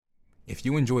If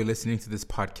you enjoy listening to this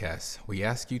podcast, we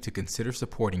ask you to consider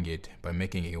supporting it by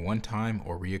making a one-time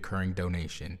or reoccurring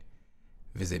donation.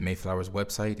 Visit Mayflower's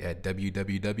website at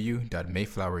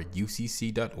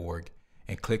www.mayflowerucc.org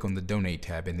and click on the Donate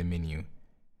tab in the menu.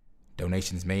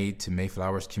 Donations made to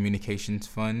Mayflower's Communications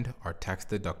Fund are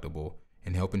tax-deductible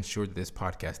and help ensure that this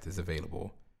podcast is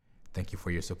available. Thank you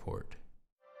for your support.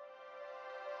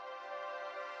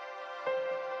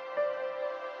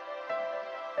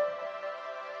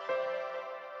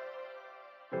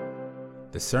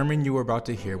 The sermon you are about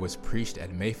to hear was preached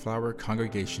at Mayflower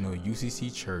Congregational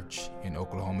UCC Church in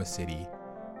Oklahoma City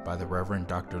by the Reverend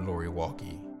Dr. Lori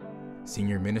Walke,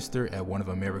 senior minister at one of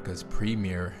America's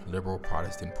premier liberal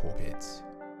Protestant pulpits.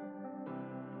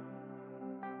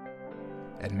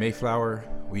 At Mayflower,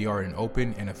 we are an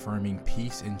open and affirming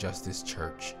peace and justice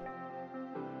church,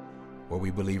 where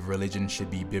we believe religion should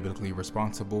be biblically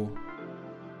responsible,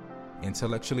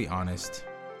 intellectually honest,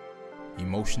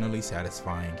 emotionally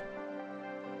satisfying,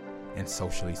 and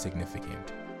socially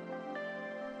significant.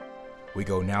 We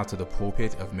go now to the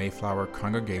pulpit of Mayflower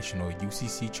Congregational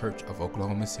UCC Church of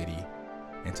Oklahoma City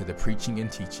and to the preaching and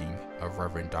teaching of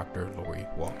Reverend Dr. Lori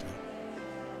Walke.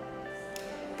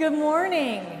 Good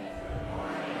morning.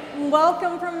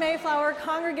 Welcome from Mayflower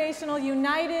Congregational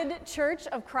United Church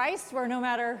of Christ, where no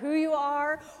matter who you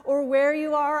are or where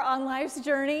you are on life's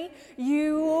journey,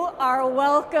 you are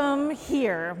welcome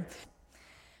here.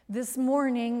 This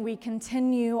morning, we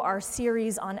continue our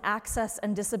series on access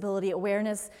and disability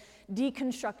awareness,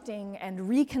 deconstructing and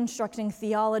reconstructing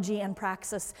theology and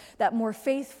praxis that more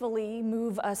faithfully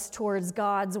move us towards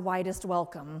God's widest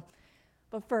welcome.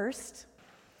 But first,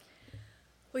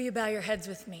 will you bow your heads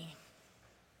with me?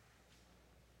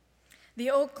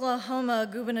 The Oklahoma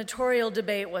gubernatorial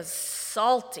debate was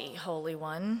salty, Holy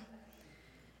One,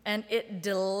 and it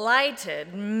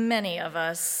delighted many of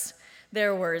us.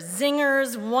 There were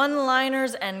zingers,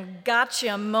 one-liners, and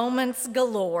gotcha moments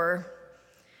galore.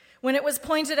 When it was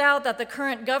pointed out that the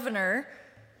current governor,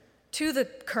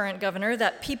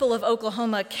 that people of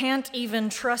Oklahoma can't even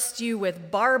trust you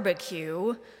with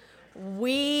barbecue,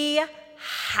 we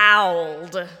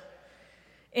howled.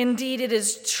 Indeed, it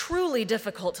is truly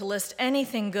difficult to list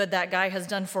anything good that guy has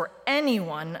done for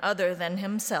anyone other than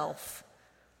himself.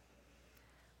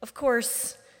 Of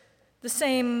course, the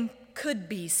same could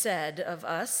be said of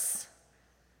us.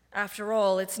 After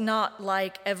all, it's not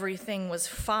like everything was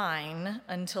fine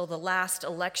until the last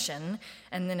election,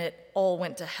 and then it all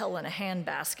went to hell in a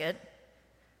handbasket.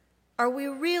 Are we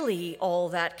really all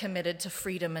that committed to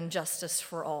freedom and justice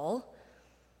for all?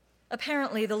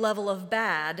 Apparently, the level of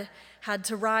bad had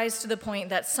to rise to the point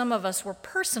that some of us were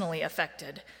personally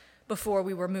affected before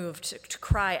we were moved to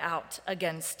cry out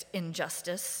against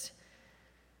injustice.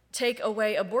 Take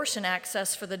away abortion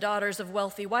access for the daughters of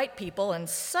wealthy white people, and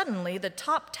suddenly the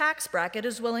top tax bracket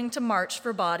is willing to march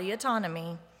for body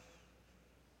autonomy.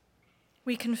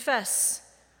 We confess,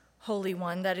 Holy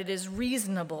One, that it is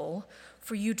reasonable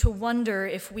for you to wonder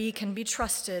if we can be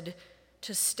trusted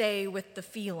to stay with the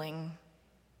feeling.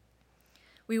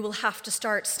 We will have to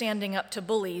start standing up to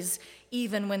bullies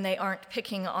even when they aren't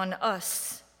picking on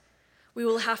us. We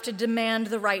will have to demand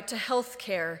the right to health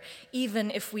care,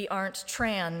 even if we aren't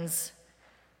trans.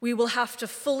 We will have to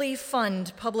fully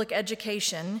fund public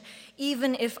education,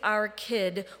 even if our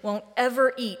kid won't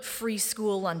ever eat free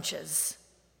school lunches.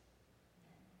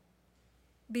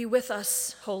 Be with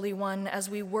us, Holy One, as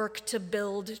we work to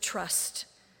build trust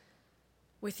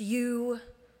with you,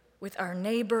 with our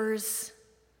neighbors,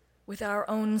 with our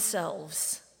own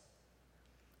selves.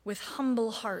 With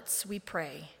humble hearts we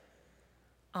pray.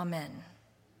 Amen.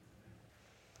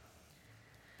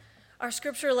 Our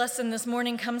scripture lesson this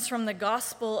morning comes from the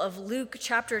Gospel of Luke,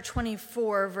 chapter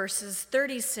 24, verses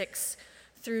 36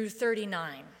 through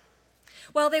 39.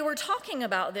 While they were talking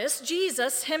about this,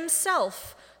 Jesus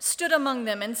himself stood among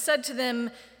them and said to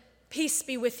them, "Peace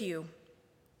be with you."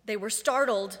 They were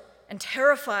startled and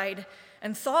terrified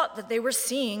and thought that they were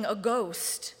seeing a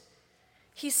ghost.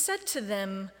 He said to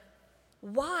them,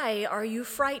 "Why are you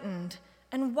frightened?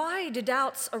 And why do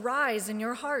doubts arise in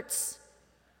your hearts?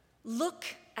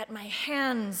 Look at my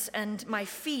hands and my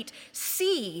feet.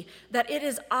 See that it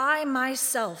is I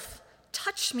myself.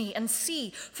 Touch me and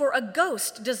see, for a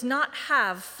ghost does not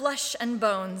have flesh and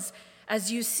bones,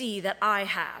 as you see that I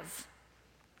have."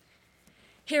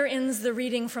 Here ends the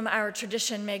reading from our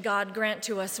tradition. May God grant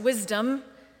to us wisdom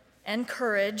and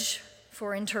courage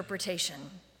for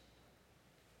interpretation.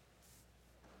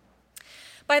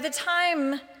 By the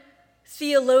time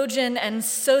theologian and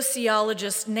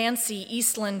sociologist Nancy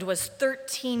Eastland was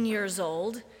 13 years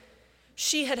old,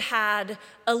 She had had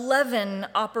 11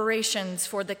 operations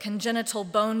for the congenital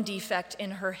bone defect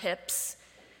in her hips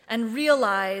and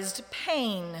realized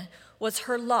pain was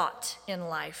her lot in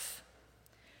life.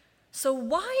 So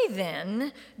why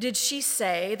then did she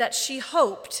say that she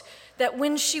hoped that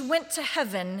when she went to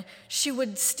heaven, she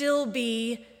would still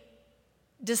be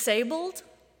disabled?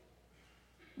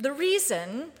 The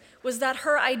reason was that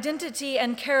her identity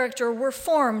and character were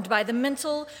formed by the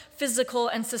mental, physical,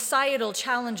 and societal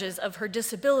challenges of her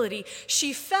disability.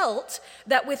 She felt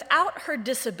that without her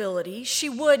disability, she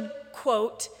would,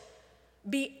 quote,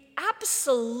 be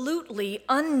absolutely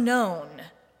unknown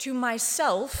to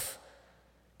myself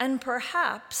and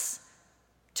perhaps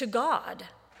to God.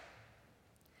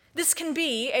 This can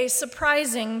be a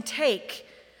surprising take,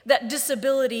 that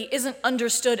disability isn't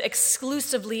understood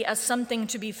exclusively as something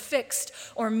to be fixed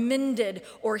or mended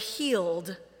or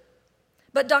healed.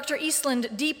 But Dr.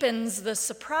 Eastland deepens the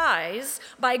surprise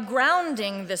by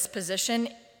grounding this position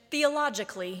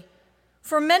theologically.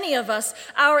 For many of us,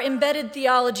 our embedded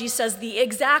theology says the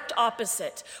exact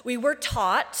opposite. We were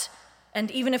taught,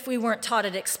 and even if we weren't taught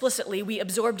it explicitly, we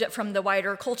absorbed it from the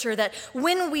wider culture, that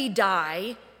when we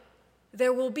die,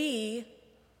 there will be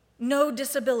no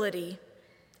disability,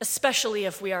 especially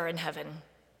if we are in heaven.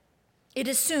 It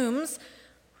assumes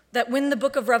that when the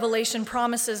book of Revelation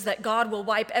promises that God will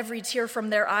wipe every tear from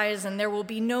their eyes and there will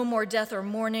be no more death or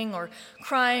mourning or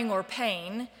crying or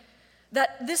pain,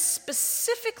 that this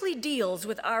specifically deals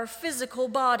with our physical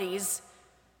bodies,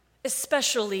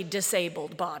 especially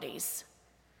disabled bodies.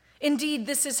 Indeed,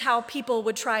 this is how people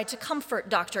would try to comfort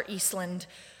Dr. Eastland.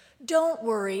 Don't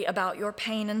worry about your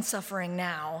pain and suffering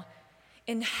now.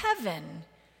 In heaven,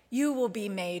 you will be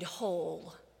made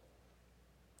whole.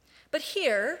 But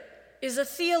here is a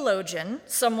theologian,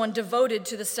 someone devoted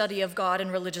to the study of God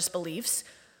and religious beliefs,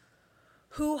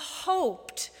 who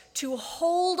hoped to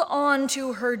hold on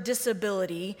to her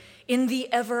disability in the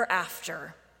ever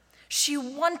after. She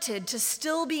wanted to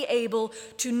still be able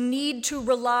to need to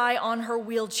rely on her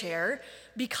wheelchair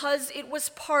because it was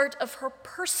part of her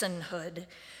personhood.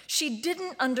 She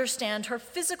didn't understand her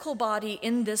physical body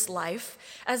in this life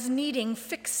as needing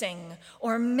fixing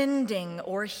or mending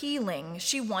or healing.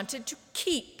 She wanted to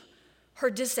keep her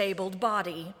disabled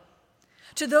body.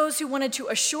 To those who wanted to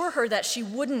assure her that she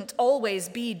wouldn't always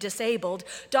be disabled,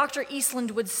 Dr.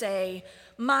 Eastland would say,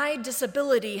 "My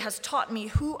disability has taught me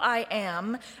who I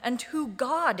am and who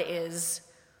God is.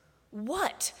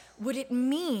 What would it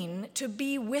mean to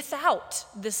be without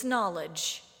this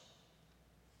knowledge?"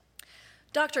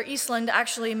 Dr. Eastland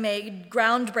actually made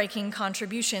groundbreaking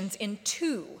contributions in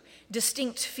 2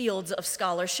 distinct fields of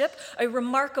scholarship, a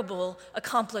remarkable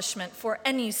accomplishment for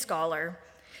any scholar.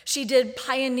 She did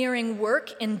pioneering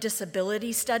work in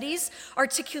disability studies,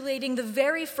 articulating the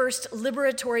very first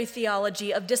liberatory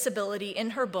theology of disability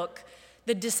in her book,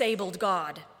 The Disabled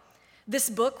God. This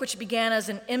book, which began as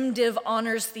an MDiv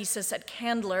honors thesis at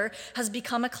Candler, has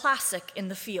become a classic in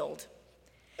the field.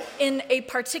 In A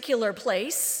Particular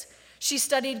Place, she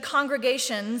studied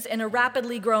congregations in a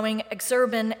rapidly growing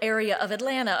exurban area of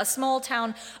Atlanta, a small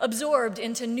town absorbed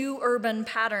into new urban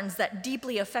patterns that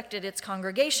deeply affected its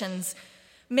congregations,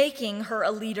 making her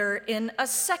a leader in a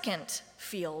second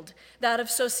field, that of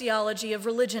sociology of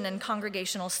religion and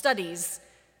congregational studies.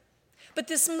 But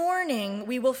this morning,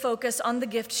 we will focus on the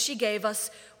gift she gave us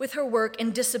with her work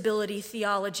in disability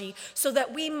theology, so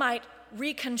that we might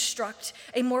reconstruct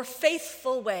a more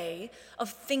faithful way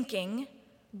of thinking,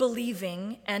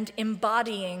 believing, and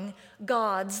embodying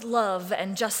God's love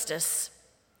and justice.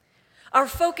 Our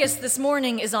focus this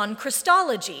morning is on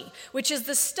Christology, which is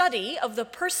the study of the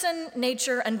person,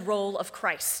 nature, and role of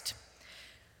Christ.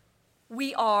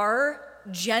 We are,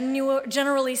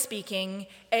 generally speaking,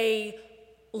 a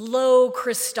low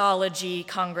Christology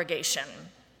congregation,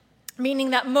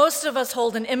 meaning that most of us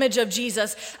hold an image of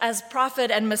Jesus as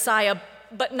prophet and Messiah,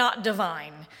 but not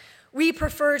divine. We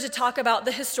prefer to talk about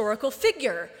the historical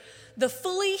figure, the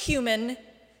fully human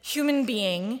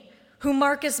being who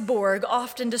Marcus Borg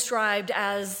often described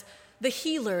as the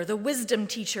healer, the wisdom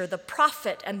teacher, the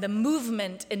prophet, and the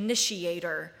movement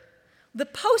initiator. The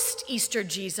post-Easter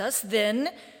Jesus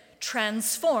then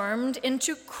transformed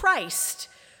into Christ,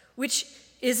 which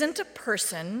isn't a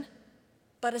person,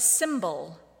 but a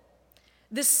symbol.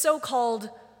 This so-called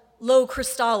low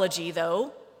Christology,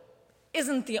 though,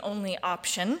 isn't the only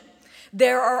option.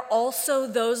 There are also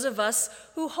those of us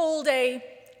who hold a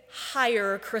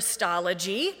higher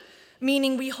Christology,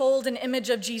 meaning we hold an image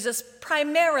of Jesus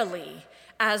primarily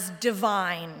as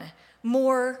divine,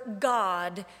 more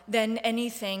God than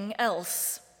anything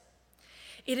else.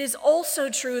 It is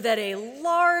also true that a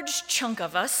large chunk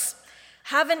of us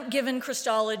haven't given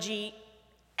Christology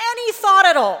any thought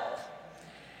at all.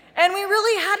 And we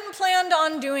really hadn't planned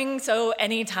on doing so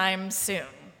anytime soon.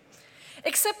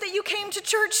 Except that you came to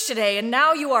church today, and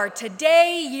now you are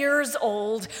today years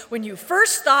old when you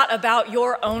first thought about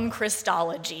your own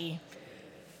Christology.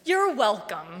 You're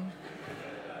welcome.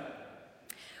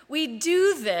 We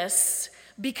do this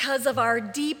because of our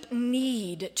deep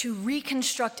need to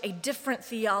reconstruct a different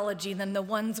theology than the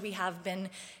ones we have been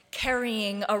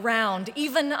carrying around,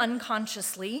 even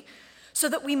unconsciously, so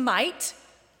that we might,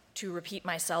 to repeat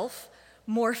myself,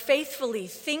 more faithfully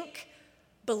think,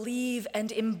 believe,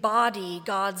 and embody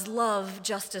God's love,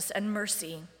 justice, and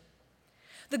mercy.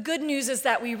 The good news is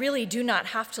that we really do not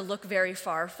have to look very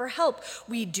far for help.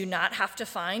 We do not have to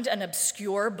find an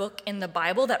obscure book in the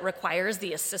Bible that requires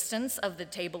the assistance of the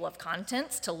table of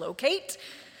contents to locate.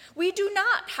 We do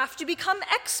not have to become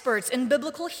experts in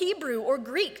biblical Hebrew or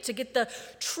Greek to get the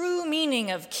true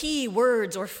meaning of key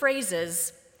words or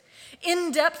phrases.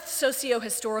 In-depth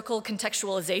socio-historical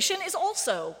contextualization is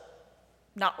also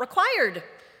not required.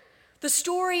 The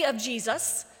story of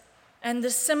Jesus and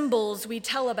the symbols we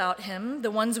tell about him,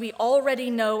 the ones we already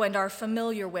know and are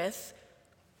familiar with,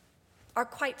 are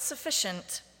quite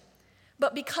sufficient.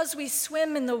 But because we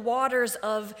swim in the waters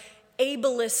of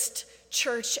ableist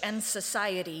church and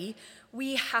society,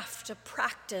 we have to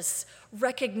practice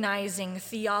recognizing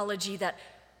theology that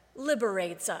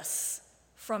liberates us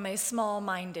from a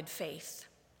small-minded faith.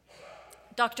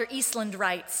 Dr. Eastland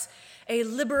writes, "A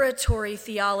liberatory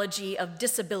theology of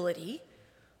disability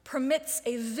permits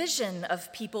a vision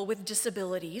of people with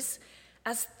disabilities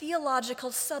as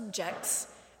theological subjects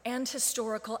and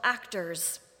historical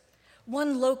actors.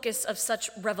 One locus of such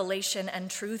revelation and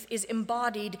truth is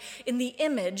embodied in the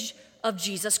image of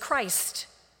Jesus Christ,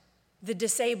 the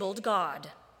disabled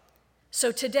God.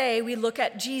 So today we look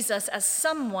at Jesus as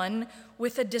someone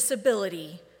with a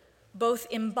disability, both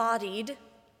embodied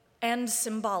and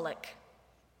symbolic.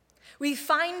 We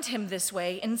find him this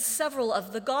way in several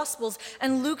of the Gospels,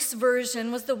 and Luke's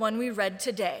version was the one we read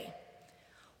today.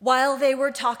 While they were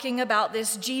talking about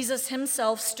this, Jesus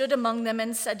himself stood among them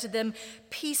and said to them,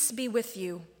 'Peace be with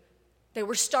you.' They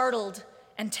were startled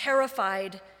and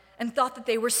terrified and thought that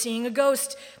they were seeing a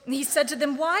ghost. And he said to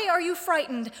them, 'Why are you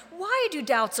frightened? Why do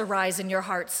doubts arise in your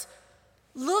hearts?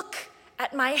 Look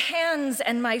at my hands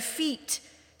and my feet.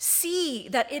 See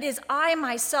that it is I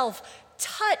myself.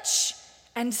 Touch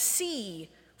and see,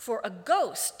 for a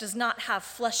ghost does not have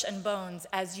flesh and bones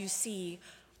as you see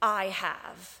I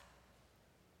have.'"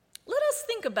 Let us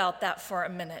think about that for a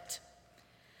minute.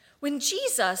 When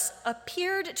Jesus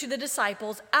appeared to the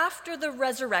disciples after the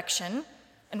resurrection,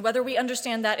 and whether we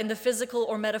understand that in the physical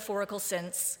or metaphorical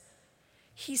sense,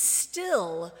 he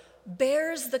still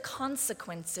bears the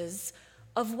consequences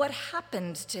of what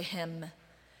happened to him.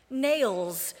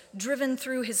 Nails driven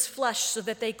through his flesh so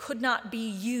that they could not be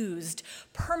used,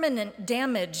 permanent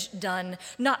damage done,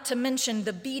 not to mention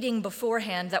the beating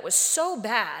beforehand that was so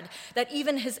bad that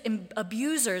even his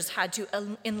abusers had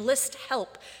to enlist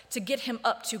help to get him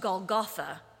up to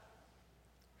Golgotha.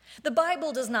 The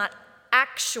Bible does not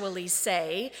actually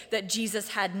say that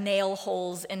Jesus had nail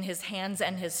holes in his hands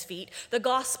and his feet. The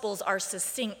Gospels are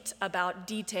succinct about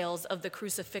details of the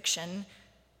crucifixion.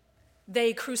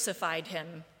 They crucified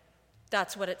him.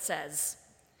 That's what it says.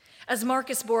 As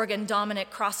Marcus Borg and Dominic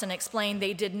Crossan explained,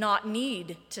 they did not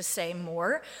need to say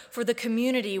more, for the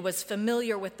community was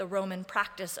familiar with the Roman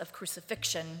practice of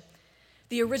crucifixion.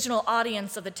 The original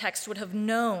audience of the text would have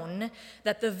known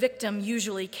that the victim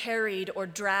usually carried or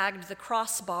dragged the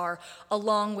crossbar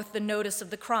along with the notice of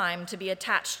the crime to be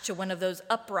attached to one of those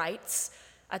uprights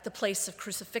at the place of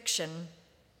crucifixion.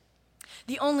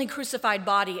 The only crucified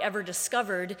body ever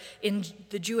discovered in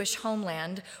the Jewish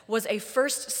homeland was a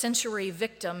first-century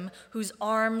victim whose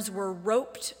arms were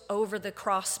roped over the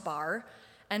crossbar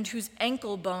and whose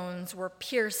ankle bones were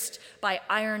pierced by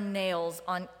iron nails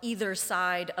on either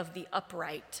side of the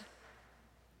upright.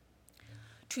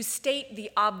 To state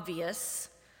the obvious,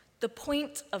 the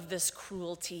point of this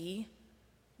cruelty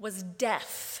was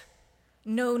death.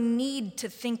 No need to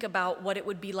think about what it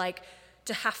would be like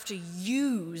to have to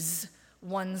use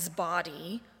one's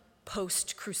body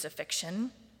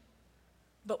post-crucifixion.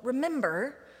 But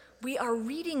remember, we are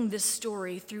reading this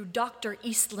story through Dr.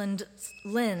 Eastland's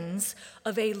lens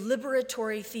of a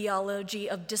liberatory theology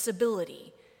of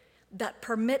disability that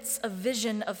permits a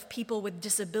vision of people with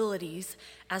disabilities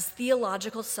as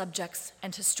theological subjects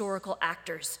and historical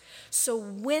actors. So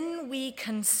when we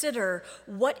consider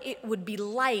what it would be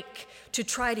like to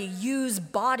try to use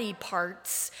body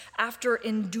parts after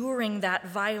enduring that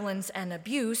violence and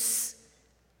abuse,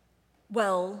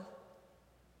 well,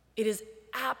 it is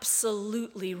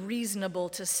absolutely reasonable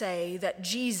to say that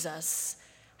Jesus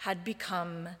had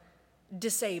become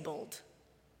disabled,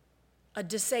 a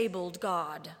disabled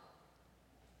God.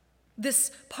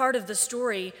 This part of the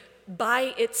story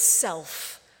by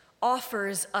itself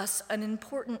offers us an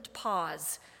important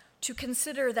pause to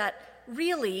consider that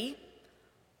really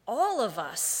all of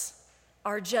us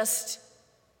are just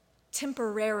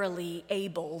temporarily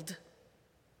abled.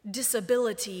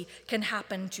 Disability can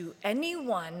happen to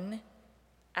anyone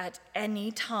at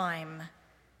any time,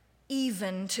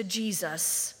 even to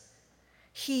Jesus.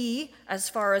 He, as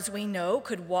far as we know,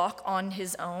 could walk on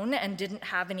his own and didn't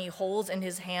have any holes in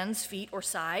his hands, feet, or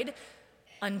side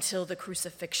until the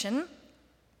crucifixion.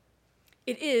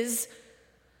 It is,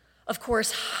 of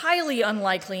course, highly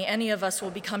unlikely any of us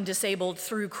will become disabled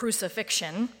through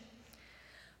crucifixion.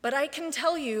 But I can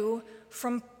tell you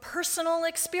from personal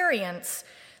experience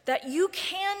that you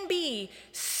can be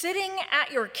sitting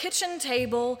at your kitchen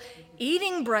table,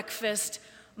 eating breakfast,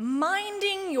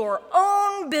 minding your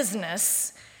own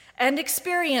business, and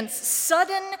experience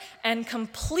sudden and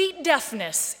complete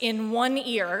deafness in one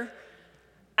ear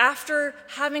after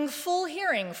having full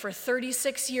hearing for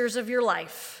 36 years of your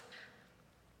life.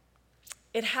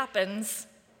 It happens.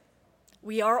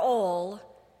 We are all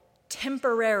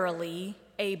temporarily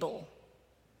able.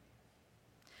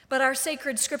 But our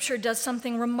sacred scripture does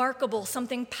something remarkable,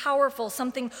 something powerful,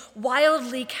 something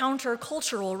wildly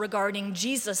countercultural regarding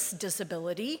Jesus'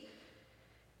 disability.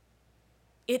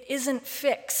 It isn't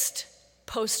fixed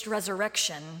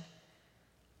post-resurrection.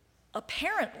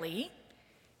 Apparently,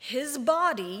 his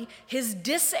body, his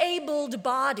disabled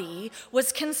body,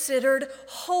 was considered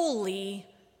holy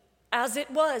as it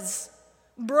was,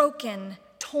 broken,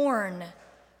 torn,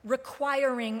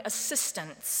 requiring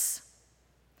assistance.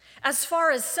 As far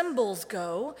as symbols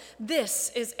go,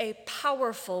 this is a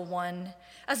powerful one.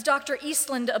 As Dr.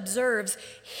 Eastland observes,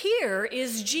 here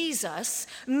is Jesus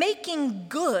making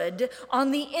good on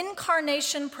the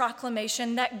incarnation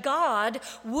proclamation that God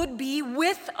would be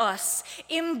with us,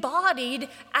 embodied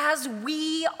as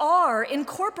we are,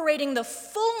 incorporating the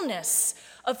fullness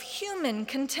of human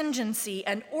contingency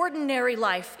and ordinary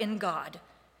life in God.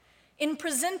 In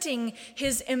presenting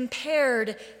his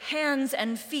impaired hands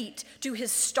and feet to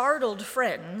his startled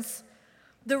friends,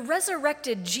 the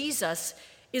resurrected Jesus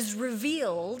is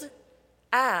revealed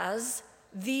as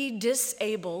the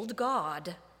disabled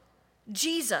God.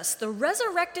 Jesus, the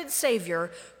resurrected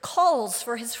Savior, calls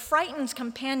for his frightened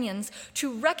companions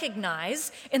to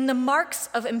recognize in the marks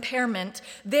of impairment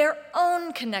their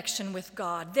own connection with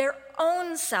God, their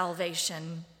own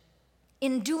salvation.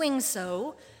 In doing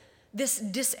so, this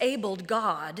disabled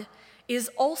God is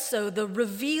also the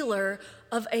revealer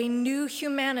of a new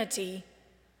humanity,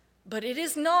 but it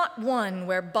is not one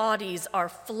where bodies are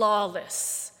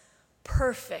flawless,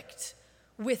 perfect,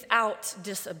 without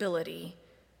disability.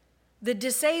 The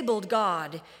disabled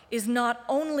God is not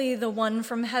only the one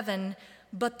from heaven,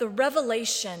 but the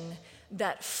revelation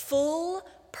that full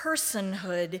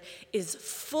personhood is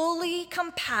fully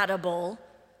compatible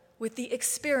with the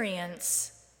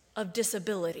experience of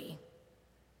disability.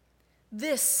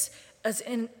 This is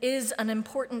an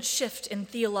important shift in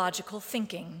theological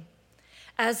thinking.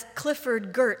 As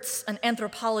Clifford Geertz, an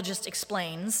anthropologist,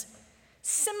 explains,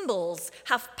 symbols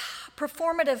have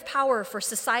performative power for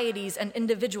societies and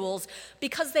individuals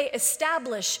because they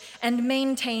establish and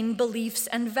maintain beliefs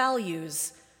and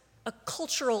values, a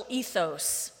cultural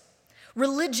ethos.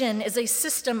 Religion is a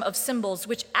system of symbols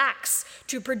which acts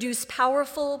to produce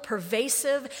powerful,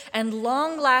 pervasive, and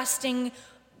long-lasting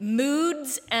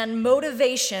moods and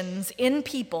motivations in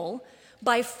people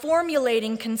by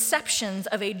formulating conceptions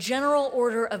of a general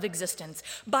order of existence.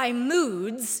 By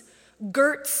moods,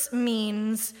 Geertz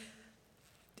means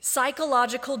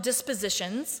psychological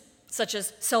dispositions, such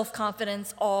as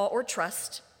self-confidence, awe, or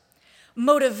trust.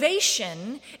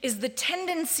 Motivation is the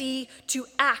tendency to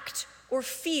act or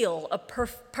feel a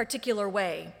particular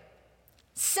way.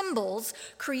 Symbols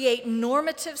create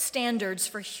normative standards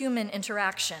for human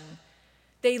interaction.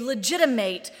 They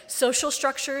legitimate social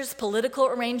structures, political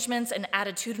arrangements, and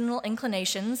attitudinal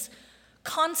inclinations,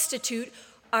 constitute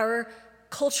our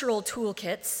cultural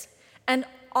toolkits, and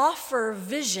offer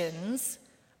visions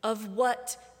of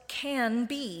what can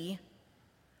be.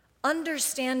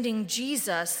 Understanding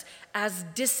Jesus as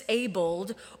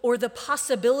disabled, or the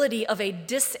possibility of a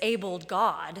disabled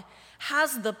God,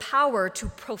 has the power to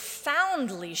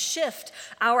profoundly shift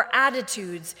our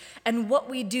attitudes and what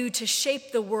we do to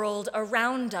shape the world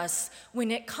around us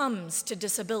when it comes to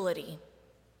disability.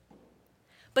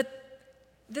 But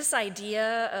this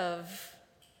idea of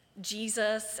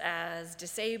Jesus as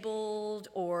disabled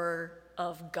or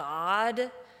of God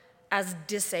as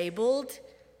disabled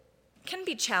can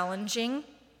be challenging,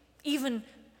 even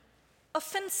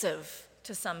offensive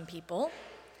to some people.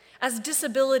 As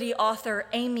disability author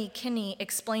Amy Kinney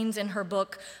explains in her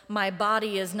book, My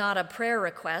Body is Not a Prayer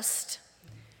Request,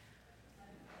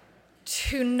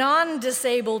 to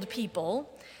non-disabled people,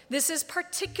 this is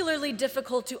particularly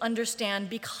difficult to understand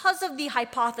because of the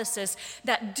hypothesis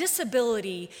that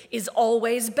disability is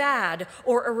always bad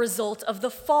or a result of the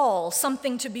fall,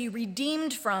 something to be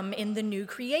redeemed from in the new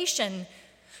creation.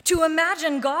 To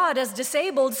imagine God as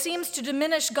disabled seems to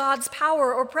diminish God's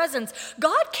power or presence.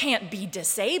 God can't be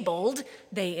disabled,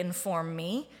 they inform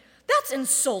me. That's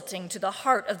insulting to the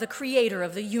heart of the creator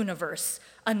of the universe,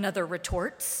 another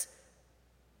retorts.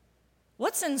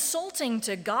 What's insulting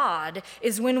to God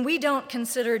is when we don't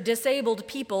consider disabled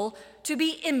people to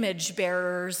be image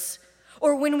bearers,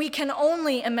 or when we can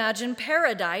only imagine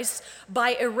paradise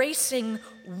by erasing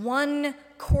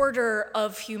 1/4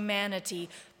 of humanity,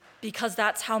 because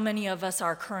that's how many of us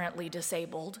are currently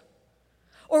disabled.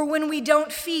 Or when we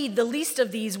don't feed the least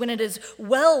of these when it is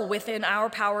well within our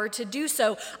power to do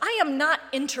so. I am not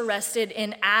interested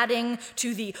in adding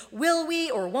to the will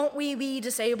we or won't we be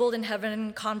disabled in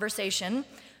heaven conversation.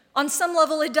 On some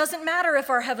level, it doesn't matter if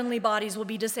our heavenly bodies will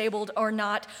be disabled or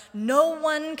not. No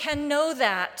one can know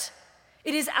that.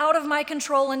 It is out of my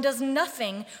control and does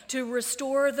nothing to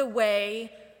restore the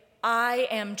way I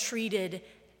am treated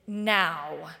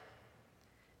now.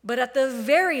 But at the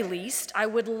very least, I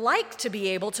would like to be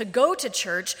able to go to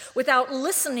church without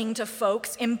listening to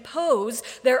folks impose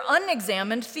their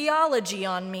unexamined theology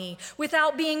on me,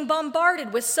 without being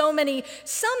bombarded with so many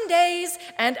some days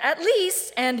and at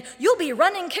least, and you'll be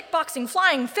running, kickboxing,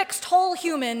 flying, fixed, whole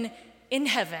human in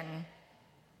heaven.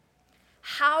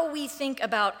 How we think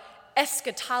about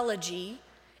eschatology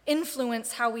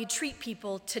influence how we treat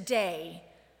people today.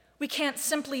 We can't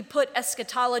simply put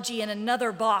eschatology in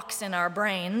another box in our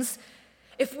brains.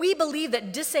 If we believe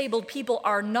that disabled people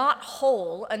are not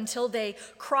whole until they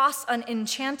cross an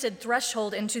enchanted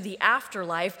threshold into the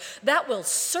afterlife, that will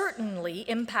certainly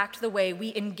impact the way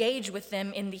we engage with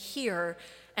them in the here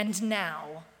and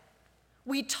now.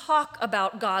 We talk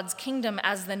about God's kingdom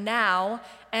as the now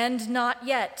and not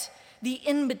yet, the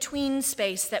in-between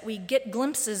space that we get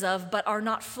glimpses of but are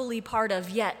not fully part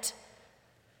of yet.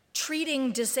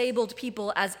 Treating disabled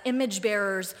people as image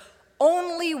bearers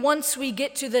only once we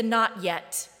get to the not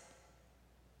yet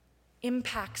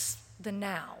impacts the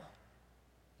now.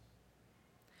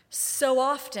 So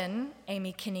often,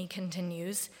 Amy Kinney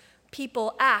continues,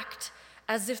 people act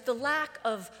as if the lack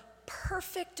of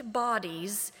perfect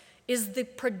bodies is the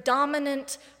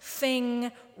predominant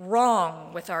thing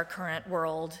wrong with our current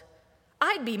world.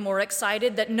 I'd be more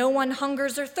excited that no one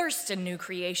hungers or thirsts in new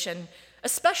creation,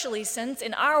 especially since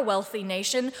in our wealthy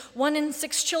nation, 1 in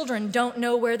 6 children don't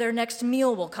know where their next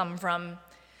meal will come from.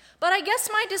 But I guess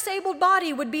my disabled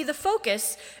body would be the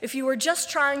focus if you were just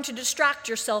trying to distract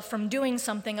yourself from doing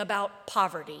something about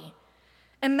poverty.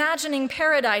 Imagining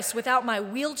paradise without my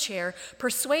wheelchair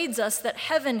persuades us that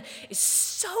heaven is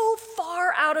so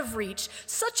far out of reach,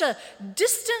 such a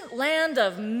distant land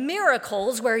of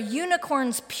miracles where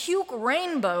unicorns puke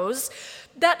rainbows,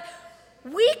 that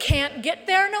we can't get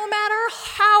there no matter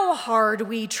how hard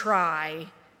we try.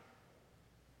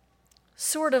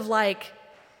 Sort of like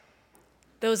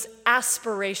those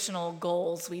aspirational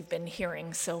goals we've been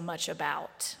hearing so much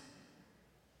about.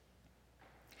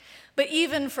 But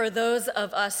even for those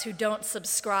of us who don't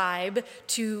subscribe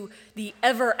to the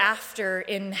ever after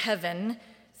in heaven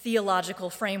theological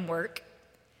framework,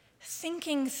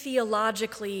 thinking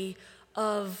theologically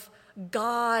of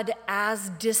God as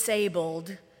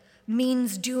disabled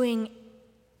means doing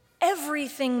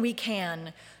everything we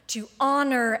can to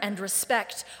honor and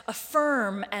respect,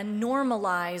 affirm and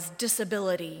normalize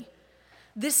disability.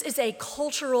 This is a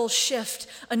cultural shift,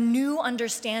 a new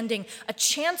understanding, a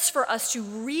chance for us to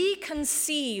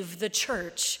reconceive the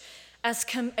church as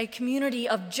a community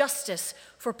of justice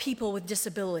for people with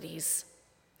disabilities.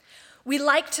 We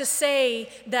like to say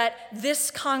that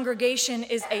this congregation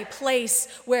is a place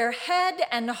where head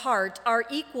and heart are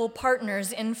equal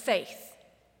partners in faith.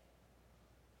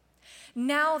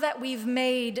 Now that we've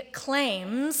made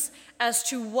claims as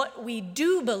to what we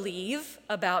do believe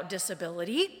about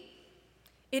disability,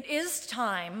 it is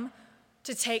time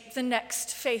to take the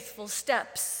next faithful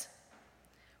steps.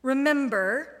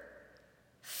 Remember,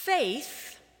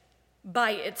 faith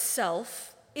by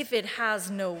itself, if it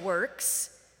has no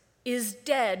works, is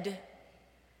dead.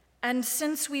 And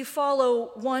since we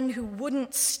follow one who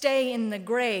wouldn't stay in the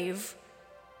grave,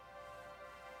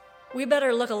 we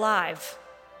better look alive.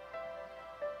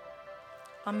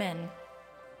 Amen.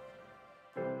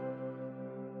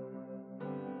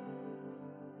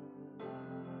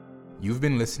 You've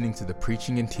been listening to the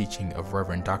preaching and teaching of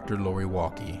Reverend Dr. Lori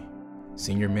Walke,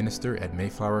 Senior Minister at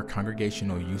Mayflower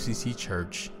Congregational UCC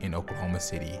Church in Oklahoma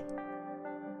City.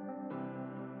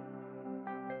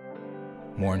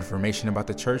 More information about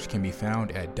the church can be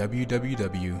found at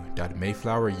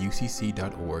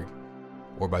www.mayflowerucc.org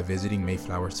or by visiting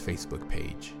Mayflower's Facebook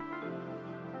page.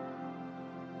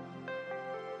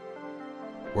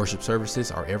 Worship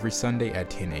services are every Sunday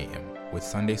at 10 a.m., with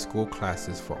Sunday school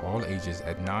classes for all ages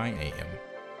at 9 a.m.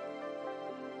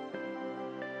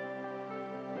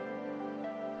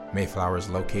 Mayflower is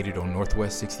located on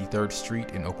Northwest 63rd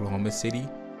Street in Oklahoma City,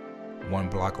 1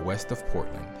 block west of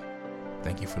Portland.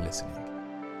 Thank you for listening.